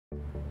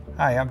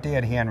Hi, I'm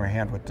Dan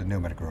Hanrahan with the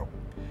Numina Group.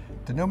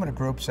 The Numina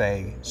Group's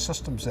a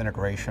systems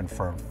integration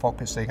firm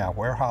focusing on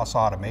warehouse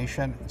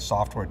automation and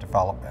software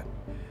development.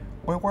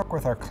 We work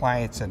with our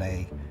clients in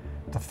a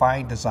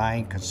defined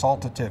design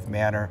consultative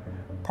manner,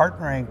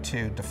 partnering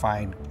to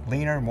define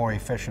leaner, more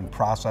efficient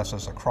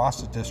processes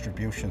across the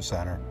distribution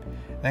center,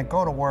 then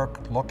go to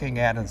work looking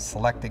at and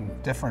selecting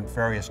different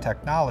various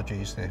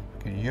technologies that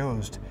can be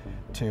used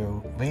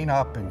to lean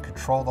up and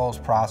control those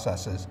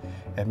processes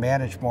and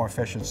manage more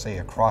efficiency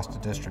across the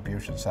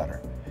distribution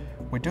center.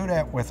 We do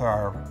that with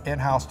our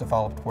in-house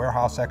developed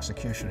warehouse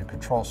execution and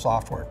control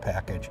software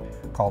package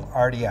called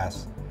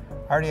RDS.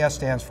 RDS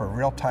stands for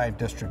Real-Time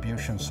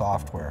Distribution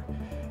Software.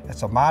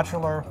 It's a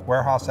modular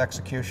warehouse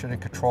execution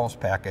and controls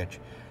package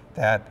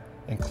that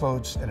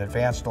includes an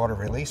advanced order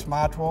release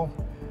module,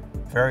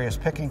 various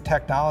picking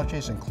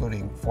technologies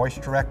including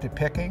voice-directed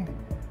picking,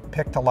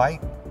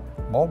 pick-to-light,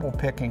 mobile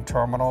picking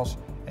terminals,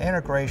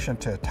 integration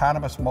to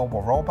autonomous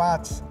mobile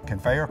robots,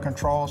 conveyor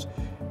controls,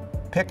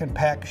 pick and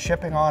pack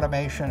shipping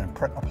automation, and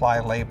print and apply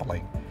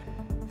labeling.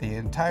 The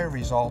entire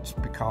results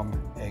become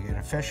an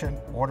efficient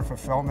order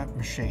fulfillment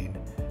machine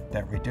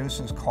that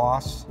reduces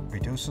costs,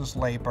 reduces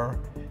labor,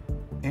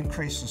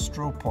 increases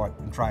throughput,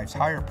 and drives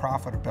higher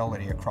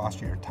profitability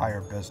across your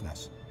entire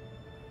business.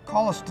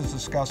 Call us to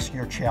discuss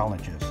your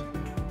challenges.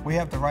 We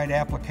have the right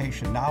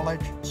application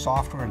knowledge,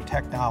 software, and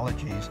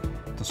technologies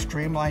to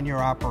streamline your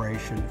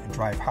operation and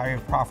drive higher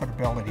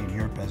profitability in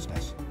your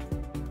business.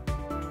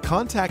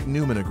 Contact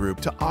Numina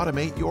Group to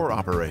automate your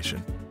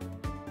operation.